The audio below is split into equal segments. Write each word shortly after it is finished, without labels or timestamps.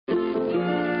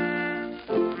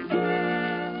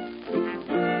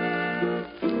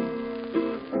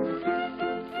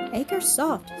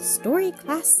AcreSoft Story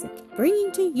Classic,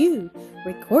 bringing to you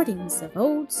recordings of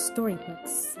old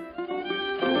storybooks.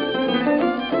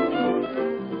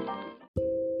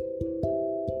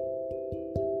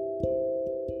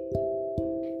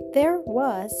 There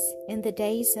was, in the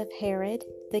days of Herod,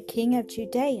 the king of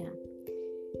Judæa,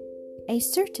 a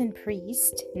certain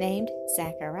priest named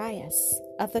Zacharias,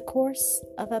 of the course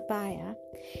of Abia,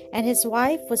 and his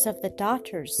wife was of the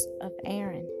daughters of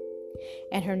Aaron,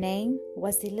 and her name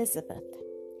was Elisabeth.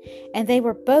 And they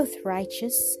were both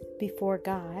righteous before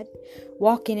God,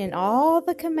 walking in all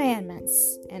the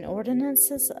commandments and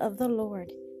ordinances of the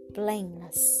Lord,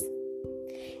 blameless.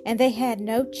 And they had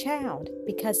no child,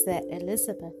 because that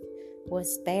Elisabeth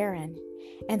was barren,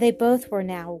 and they both were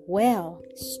now well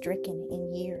stricken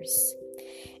in years.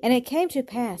 And it came to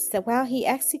pass that while he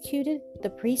executed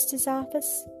the priest's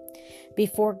office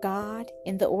before God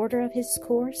in the order of his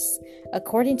course,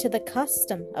 according to the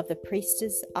custom of the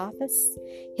priest's office,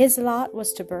 his lot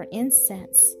was to burn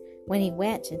incense when he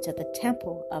went into the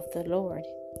temple of the Lord.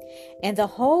 And the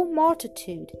whole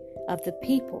multitude of the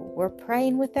people were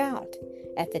praying without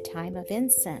at the time of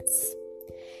incense.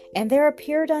 And there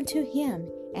appeared unto him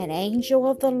an angel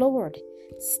of the Lord,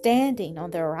 standing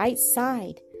on the right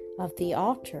side of the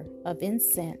altar of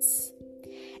incense.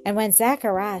 And when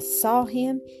Zacharias saw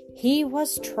him, he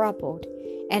was troubled,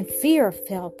 and fear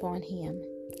fell upon him.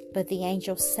 But the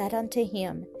angel said unto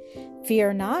him,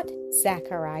 Fear not,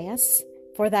 Zacharias,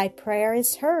 for thy prayer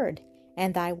is heard,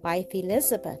 and thy wife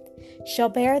Elisabeth shall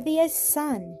bear thee a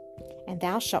son, and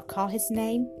thou shalt call his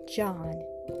name John.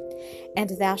 And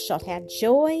thou shalt have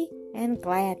joy and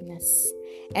gladness,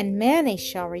 and many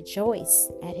shall rejoice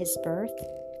at his birth.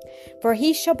 For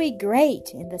he shall be great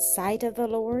in the sight of the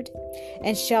Lord,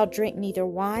 and shall drink neither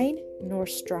wine nor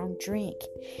strong drink.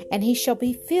 And he shall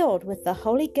be filled with the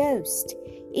Holy Ghost,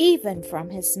 even from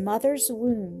his mother's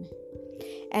womb.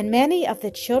 And many of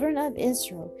the children of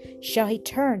Israel shall he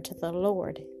turn to the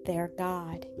Lord their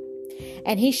God.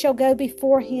 And he shall go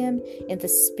before him in the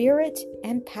spirit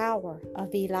and power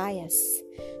of Elias,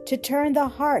 to turn the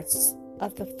hearts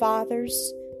of the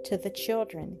fathers to the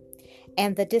children,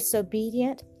 and the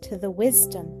disobedient to the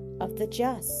wisdom of the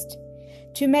just,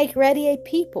 to make ready a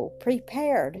people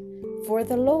prepared for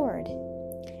the Lord.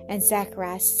 And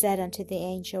Zacharias said unto the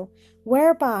angel,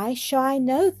 Whereby shall I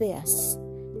know this?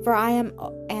 For I am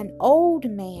an old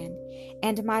man,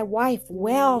 and my wife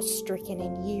well stricken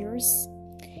in years.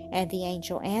 And the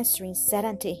angel answering said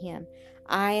unto him,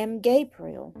 I am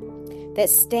Gabriel, that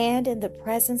stand in the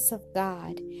presence of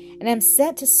God, and am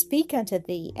sent to speak unto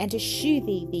thee, and to shew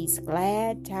thee these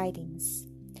glad tidings.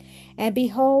 And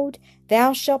behold,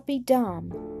 thou shalt be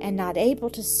dumb, and not able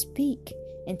to speak,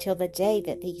 until the day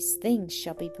that these things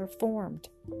shall be performed.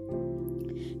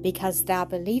 Because thou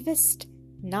believest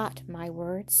not my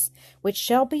words, which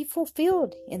shall be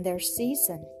fulfilled in their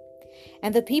season.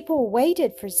 And the people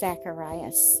waited for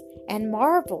Zacharias, and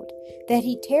marveled that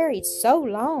he tarried so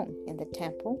long in the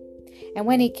temple. And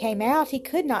when he came out, he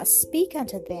could not speak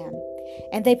unto them.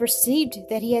 And they perceived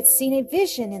that he had seen a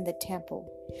vision in the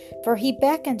temple. For he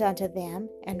beckoned unto them,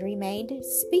 and remained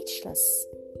speechless.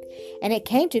 And it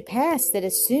came to pass that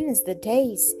as soon as the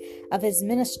days of his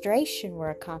ministration were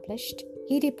accomplished,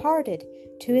 he departed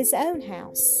to his own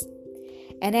house.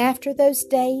 And after those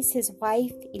days his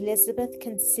wife Elisabeth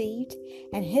conceived,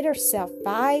 and hid herself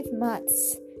 5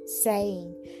 months,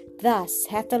 saying, Thus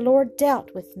hath the Lord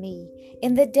dealt with me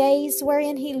in the days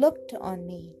wherein he looked on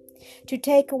me, to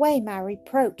take away my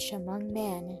reproach among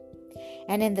men.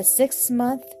 And in the 6th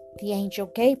month the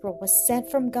angel Gabriel was sent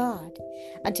from God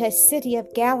unto a city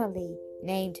of Galilee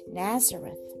named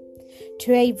Nazareth,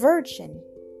 to a virgin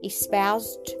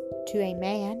espoused to a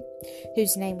man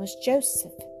whose name was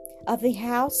Joseph, of the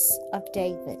house of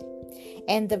David.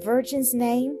 And the virgin's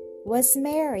name was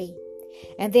Mary.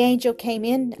 And the angel came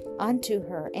in unto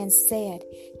her, and said,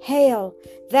 Hail,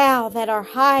 thou that art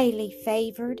highly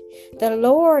favored, the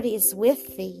Lord is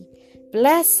with thee.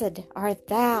 Blessed art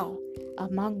thou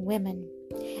among women.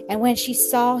 And when she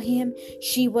saw him,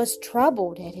 she was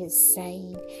troubled at his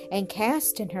saying, and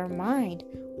cast in her mind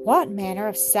what manner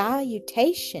of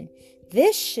salutation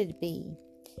this should be.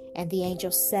 And the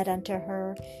angel said unto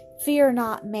her, Fear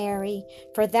not, Mary,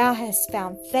 for thou hast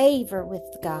found favor with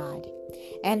God.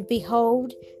 And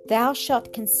behold, thou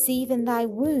shalt conceive in thy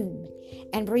womb,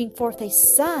 and bring forth a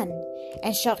son,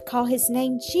 and shalt call his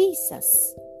name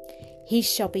Jesus. He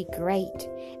shall be great,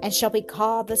 and shall be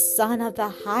called the Son of the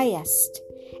Highest.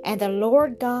 And the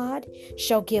Lord God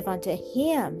shall give unto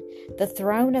him the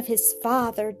throne of his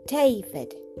father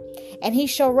David. And he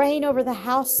shall reign over the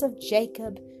house of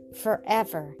Jacob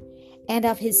forever, and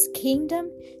of his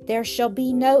kingdom there shall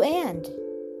be no end.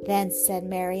 Then said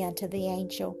Mary unto the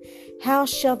angel, How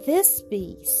shall this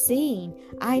be, seeing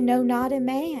I know not a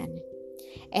man?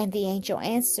 And the angel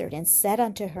answered and said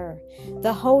unto her,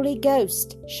 The Holy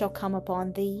Ghost shall come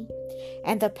upon thee,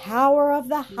 and the power of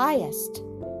the Highest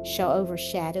shall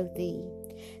overshadow thee.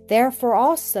 Therefore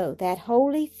also that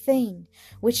holy thing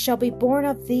which shall be born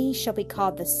of thee shall be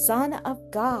called the Son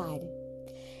of God.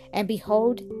 And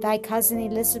behold, thy cousin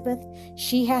Elisabeth,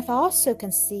 she hath also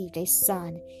conceived a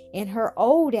son in her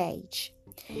old age.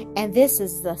 And this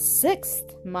is the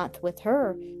 6th month with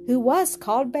her, who was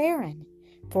called barren.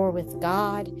 For with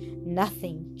God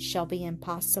nothing shall be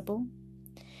impossible.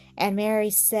 And Mary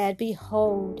said,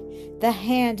 Behold, the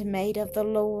handmaid of the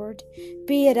Lord,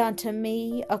 be it unto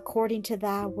me according to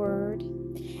thy word.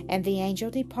 And the angel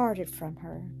departed from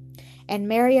her. And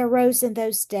Mary arose in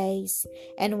those days,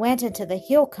 and went into the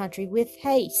hill country with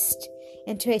haste,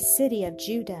 into a city of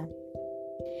Judah,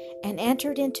 and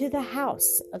entered into the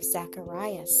house of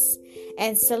Zacharias,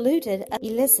 and saluted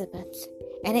Elisabeth.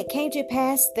 And it came to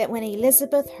pass that when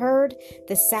Elisabeth heard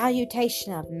the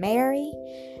salutation of Mary,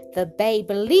 the babe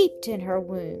leaped in her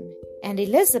womb, and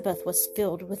Elisabeth was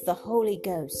filled with the Holy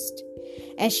Ghost.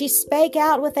 And she spake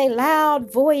out with a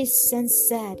loud voice, and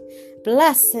said,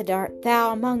 Blessed art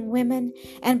thou among women,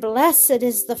 and blessed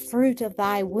is the fruit of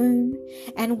thy womb.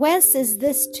 And whence is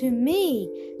this to me,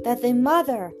 that the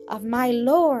mother of my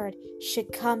Lord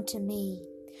should come to me?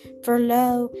 For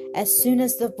lo, as soon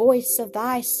as the voice of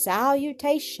thy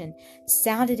salutation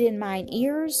sounded in mine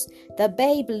ears, the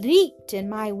babe leaped in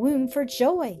my womb for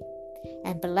joy.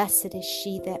 And blessed is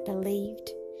she that believed.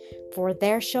 For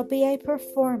there shall be a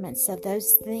performance of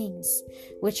those things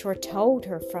which were told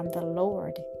her from the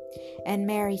Lord. And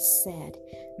Mary said,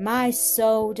 My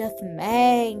soul doth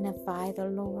magnify the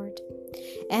Lord,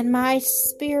 and my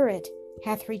spirit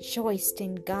hath rejoiced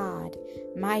in God,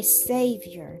 my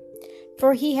Saviour,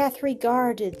 for he hath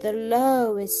regarded the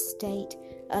low estate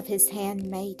of his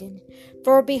handmaiden.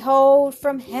 For behold,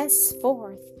 from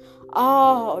henceforth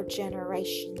all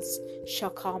generations shall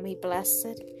call me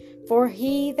blessed. For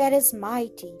he that is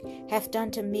mighty hath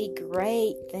done to me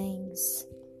great things,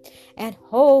 and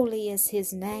holy is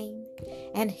his name,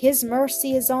 and his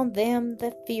mercy is on them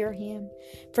that fear him,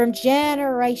 from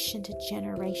generation to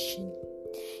generation.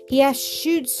 He hath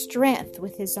shewed strength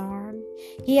with his arm.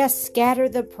 He hath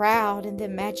scattered the proud in the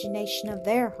imagination of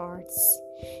their hearts.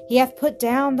 He hath put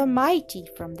down the mighty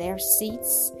from their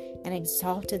seats, and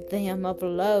exalted them of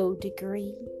low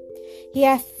degree. He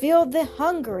hath filled the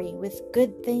hungry with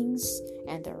good things,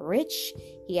 and the rich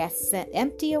he hath sent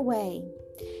empty away.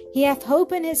 He hath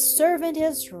holpen his servant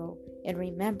Israel in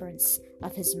remembrance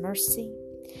of his mercy,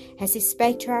 as he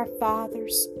spake to our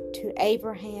fathers, to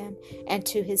Abraham, and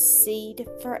to his seed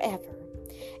forever.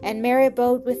 And Mary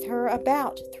abode with her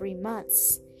about 3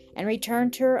 months, and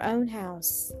returned to her own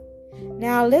house.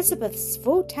 Now Elisabeth's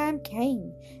full time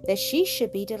came, that she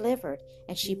should be delivered,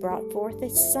 and she brought forth a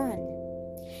son.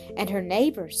 And her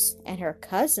neighbors and her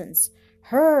cousins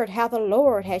heard how the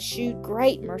Lord had shewed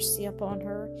great mercy upon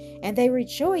her, and they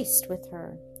rejoiced with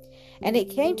her. And it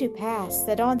came to pass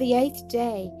that on the 8th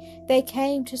day they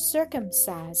came to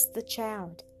circumcise the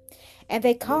child. And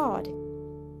they called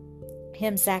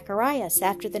him Zacharias,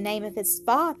 after the name of his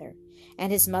father.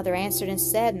 And his mother answered and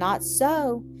said, Not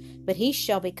so, but he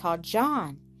shall be called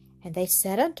John. And they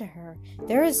said unto her,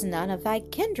 There is none of thy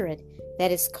kindred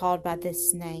that is called by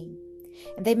this name.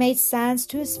 And they made signs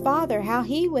to his father how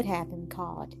he would have him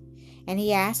called. And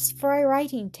he asked for a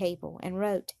writing table, and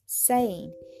wrote,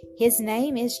 saying, His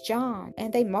name is John.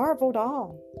 And they marveled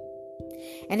all.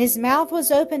 And his mouth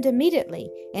was opened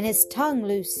immediately, and his tongue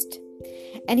loosed.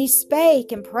 And he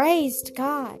spake and praised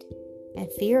God. And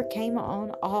fear came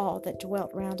on all that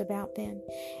dwelt round about them.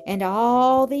 And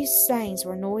all these sayings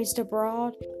were noised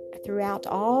abroad throughout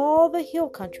all the hill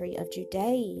country of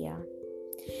Judæa.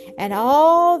 And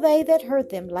all they that heard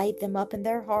them laid them up in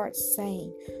their hearts,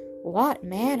 saying, What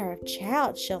manner of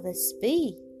child shall this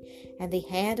be? And the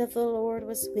hand of the Lord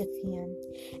was with him.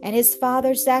 And his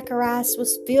father Zacharias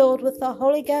was filled with the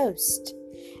Holy Ghost,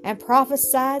 and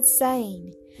prophesied,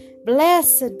 saying,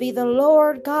 Blessed be the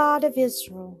Lord God of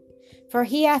Israel, for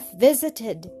he hath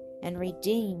visited and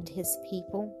redeemed his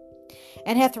people,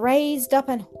 and hath raised up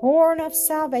an horn of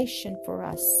salvation for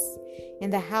us in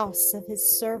the house of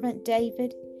his servant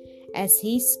David, as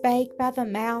he spake by the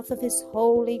mouth of his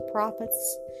holy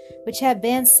prophets, which have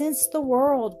been since the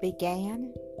world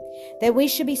began, that we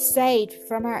should be saved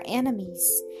from our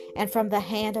enemies, and from the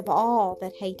hand of all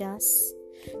that hate us,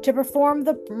 to perform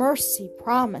the mercy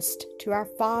promised to our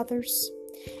fathers,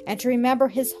 and to remember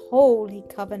his holy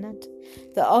covenant,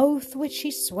 the oath which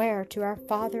he sware to our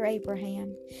father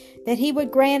Abraham, that he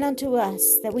would grant unto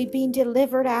us that we, being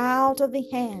delivered out of the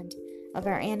hand of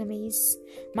our enemies,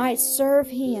 might serve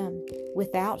him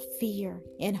without fear,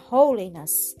 in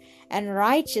holiness and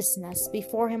righteousness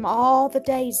before him all the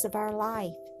days of our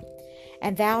life.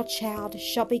 And thou, child,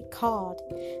 shalt be called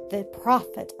the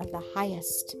prophet of the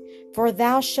highest, for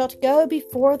thou shalt go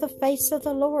before the face of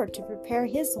the Lord to prepare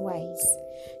his ways,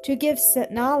 to give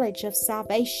knowledge of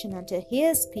salvation unto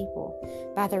his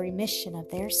people by the remission of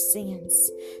their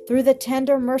sins, through the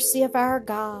tender mercy of our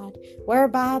God,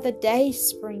 whereby the day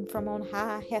spring from on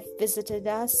high hath visited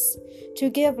us, to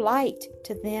give light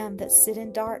to them that sit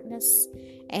in darkness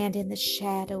and in the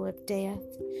shadow of death,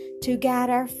 to guide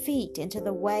our feet into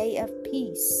the way of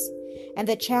peace. And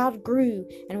the child grew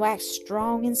and waxed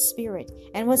strong in spirit,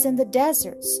 and was in the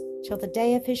deserts till the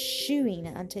day of his shewing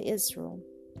unto Israel.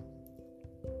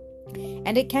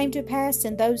 And it came to pass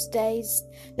in those days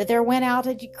that there went out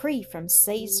a decree from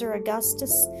Caesar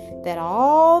Augustus that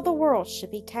all the world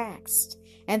should be taxed.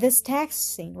 And this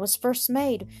taxing was first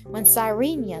made when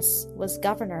Cyrenius was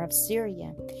governor of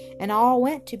Syria. And all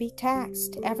went to be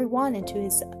taxed, every one into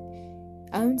his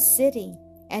own city.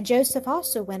 And Joseph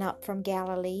also went up from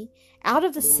Galilee, out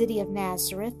of the city of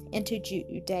Nazareth, into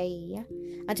Judæa,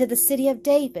 unto the city of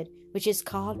David, which is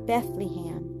called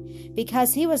Bethlehem,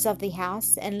 because he was of the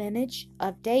house and lineage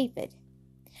of David,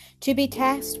 to be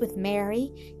taxed with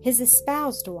Mary, his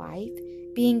espoused wife,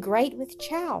 being great with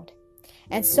child.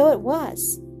 And so it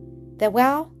was, that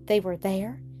while they were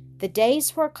there, the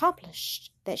days were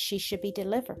accomplished that she should be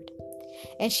delivered.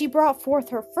 And she brought forth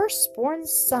her firstborn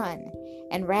son,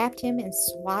 and wrapped him in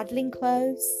swaddling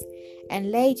clothes,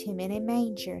 and laid him in a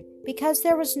manger, because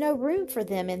there was no room for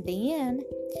them in the inn.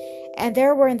 And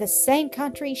there were in the same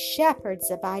country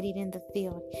shepherds abiding in the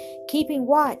field, keeping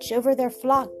watch over their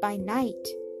flock by night.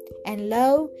 And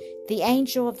lo, the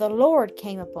angel of the Lord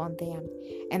came upon them,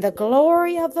 and the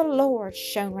glory of the Lord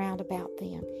shone round about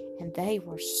them, and they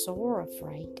were sore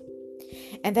afraid.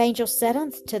 And the angel said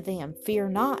unto them, Fear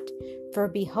not, for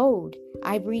behold,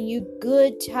 I bring you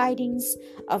good tidings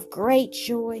of great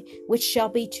joy, which shall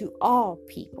be to all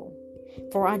people.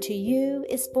 For unto you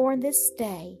is born this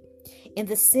day in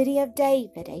the city of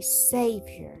David a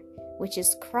Savior, which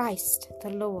is Christ the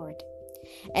Lord.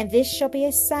 And this shall be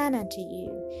a sign unto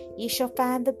you. Ye shall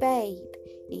find the babe,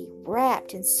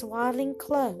 wrapped in swaddling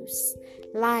clothes,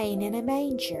 lying in a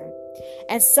manger.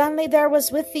 And suddenly there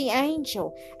was with the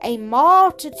angel a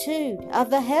multitude of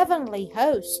the heavenly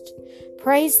host,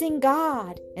 praising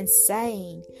God and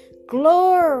saying,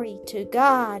 Glory to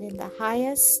God in the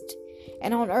highest,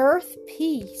 and on earth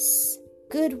peace,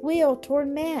 goodwill toward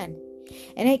men.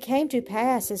 And it came to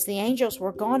pass, as the angels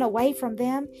were gone away from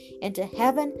them into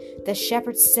heaven, the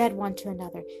shepherds said one to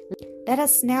another, Let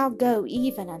us now go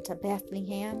even unto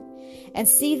Bethlehem, and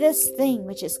see this thing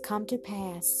which is come to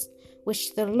pass,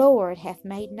 which the Lord hath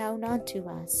made known unto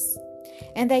us.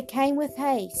 And they came with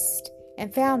haste,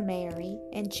 and found Mary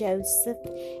and Joseph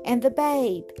and the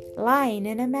babe lying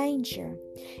in a manger.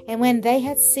 And when they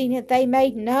had seen it, they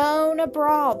made known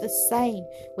abroad the saying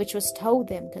which was told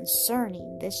them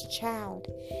concerning this child.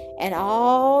 And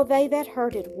all they that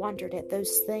heard it wondered at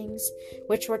those things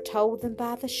which were told them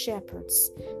by the shepherds.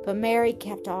 But Mary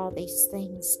kept all these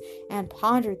things, and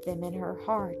pondered them in her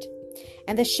heart.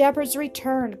 And the shepherds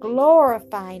returned,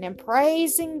 glorifying and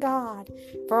praising God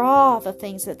for all the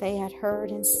things that they had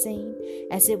heard and seen,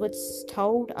 as it was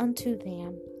told unto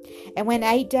them. And when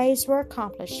 8 days were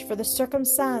accomplished for the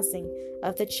circumcising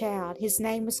of the child, his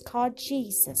name was called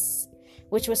Jesus,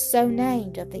 which was so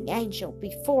named of the angel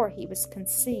before he was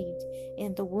conceived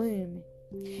in the womb.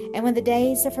 And when the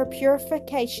days of her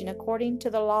purification according to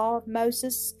the law of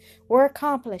Moses were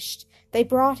accomplished, they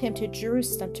brought him to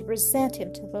Jerusalem to present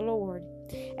him to the Lord.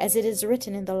 As it is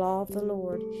written in the law of the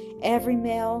Lord, Every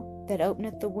male that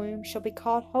openeth the womb shall be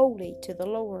called holy to the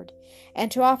Lord,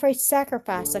 and to offer a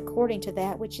sacrifice according to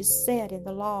that which is said in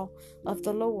the law of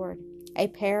the Lord, a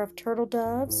pair of turtle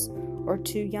doves or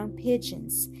 2 young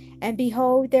pigeons. And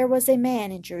behold, there was a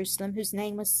man in Jerusalem whose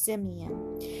name was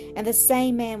Simeon. And the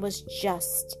same man was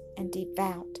just and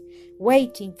devout,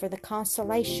 waiting for the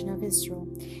consolation of Israel.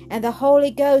 And the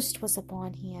Holy Ghost was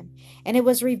upon him. And it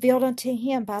was revealed unto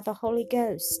him by the Holy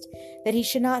Ghost that he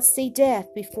should not see death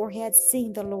before he had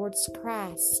seen the Lord's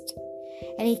Christ.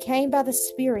 And he came by the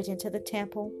Spirit into the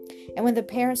temple. And when the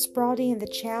parents brought in the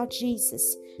child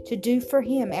Jesus to do for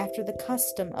him after the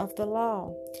custom of the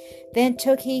law, then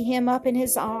took he him up in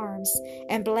his arms,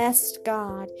 and blessed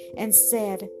God, and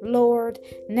said, Lord,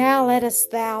 now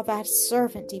lettest thou thy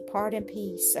servant depart in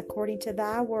peace, according to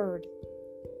thy word.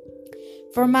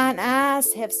 For mine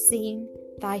eyes have seen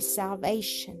thy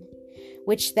salvation,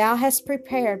 which thou hast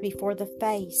prepared before the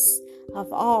face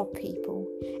of all people,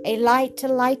 a light to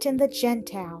lighten the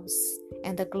Gentiles,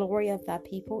 and the glory of thy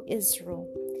people Israel.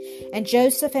 And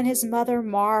Joseph and his mother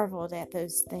marveled at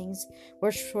those things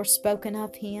which were spoken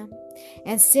of him.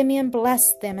 And Simeon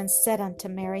blessed them, and said unto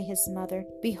Mary his mother,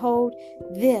 Behold,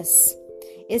 this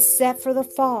is set for the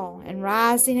fall and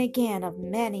rising again of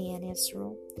many in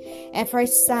Israel, and for a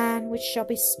sign which shall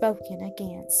be spoken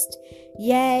against.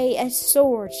 Yea, a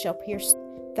sword shall pierce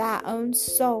thy own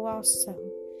soul also,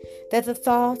 that the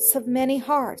thoughts of many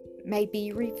hearts may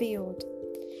be revealed.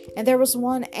 And there was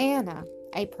one Anna,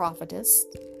 a prophetess,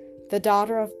 the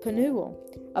daughter of Penuel,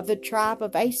 of the tribe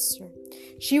of Aser.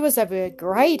 She was of a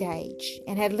great age,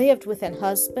 and had lived with an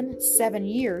husband 7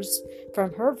 years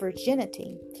from her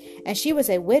virginity. And she was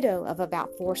a widow of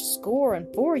about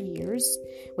 84 years,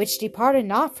 which departed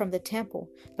not from the temple,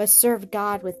 but served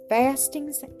God with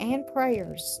fastings and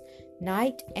prayers,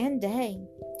 night and day.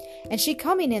 And she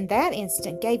coming in that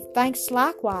instant gave thanks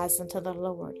likewise unto the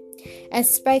Lord, and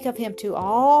spake of him to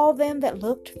all them that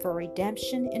looked for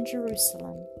redemption in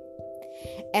Jerusalem.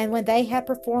 And when they had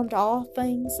performed all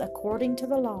things according to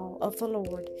the law of the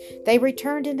Lord, they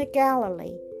returned into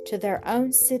Galilee, to their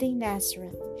own city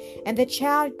Nazareth. And the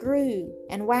child grew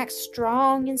and waxed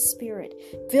strong in spirit,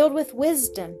 filled with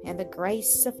wisdom, and the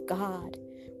grace of God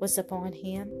was upon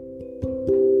him.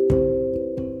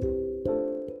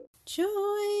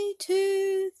 Joy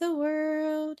to the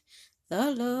world,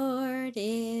 the Lord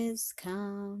is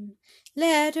come.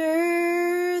 Let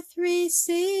earth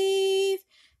receive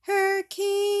her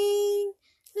King.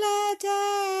 Let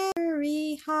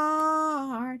every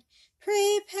heart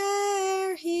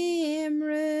prepare him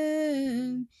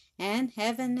room. And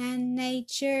heaven and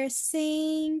nature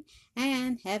sing,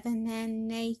 and heaven and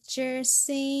nature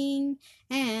sing,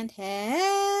 and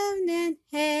heaven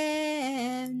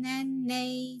and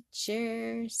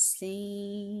nature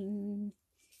sing.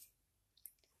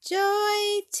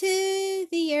 Joy to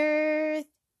the earth,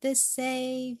 the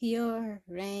Saviour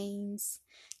reigns.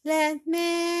 Let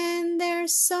men their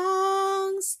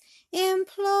songs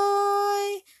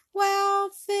employ, while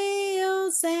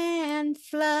fields and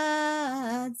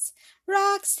floods,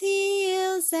 rocks,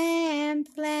 hills, and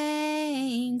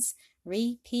plains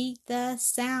repeat the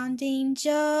sounding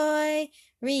joy,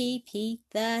 repeat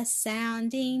the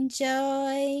sounding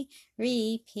joy,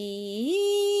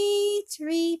 repeat,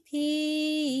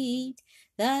 repeat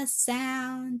the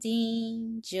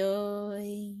sounding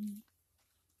joy.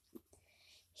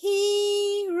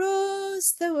 He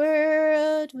rules the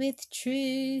world with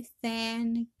truth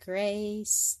and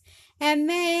grace, and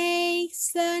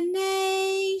makes the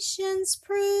nations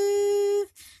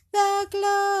prove the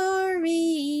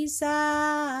glories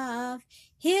of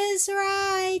his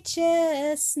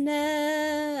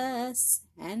righteousness,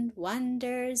 and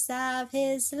wonders of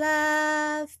his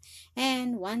love,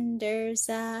 and wonders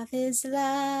of his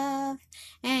love,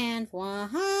 and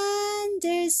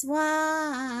wonders,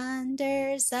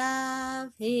 wonders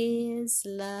of his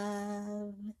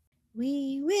love.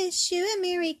 We wish you a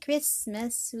Merry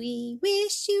Christmas. We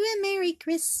wish you a Merry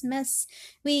Christmas.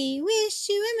 We wish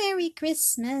you a Merry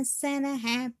Christmas and a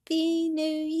Happy New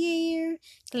Year.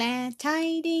 Glad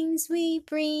tidings we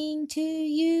bring to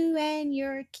you and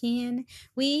your kin.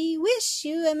 We wish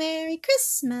you a Merry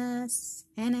Christmas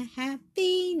and a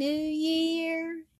Happy New Year.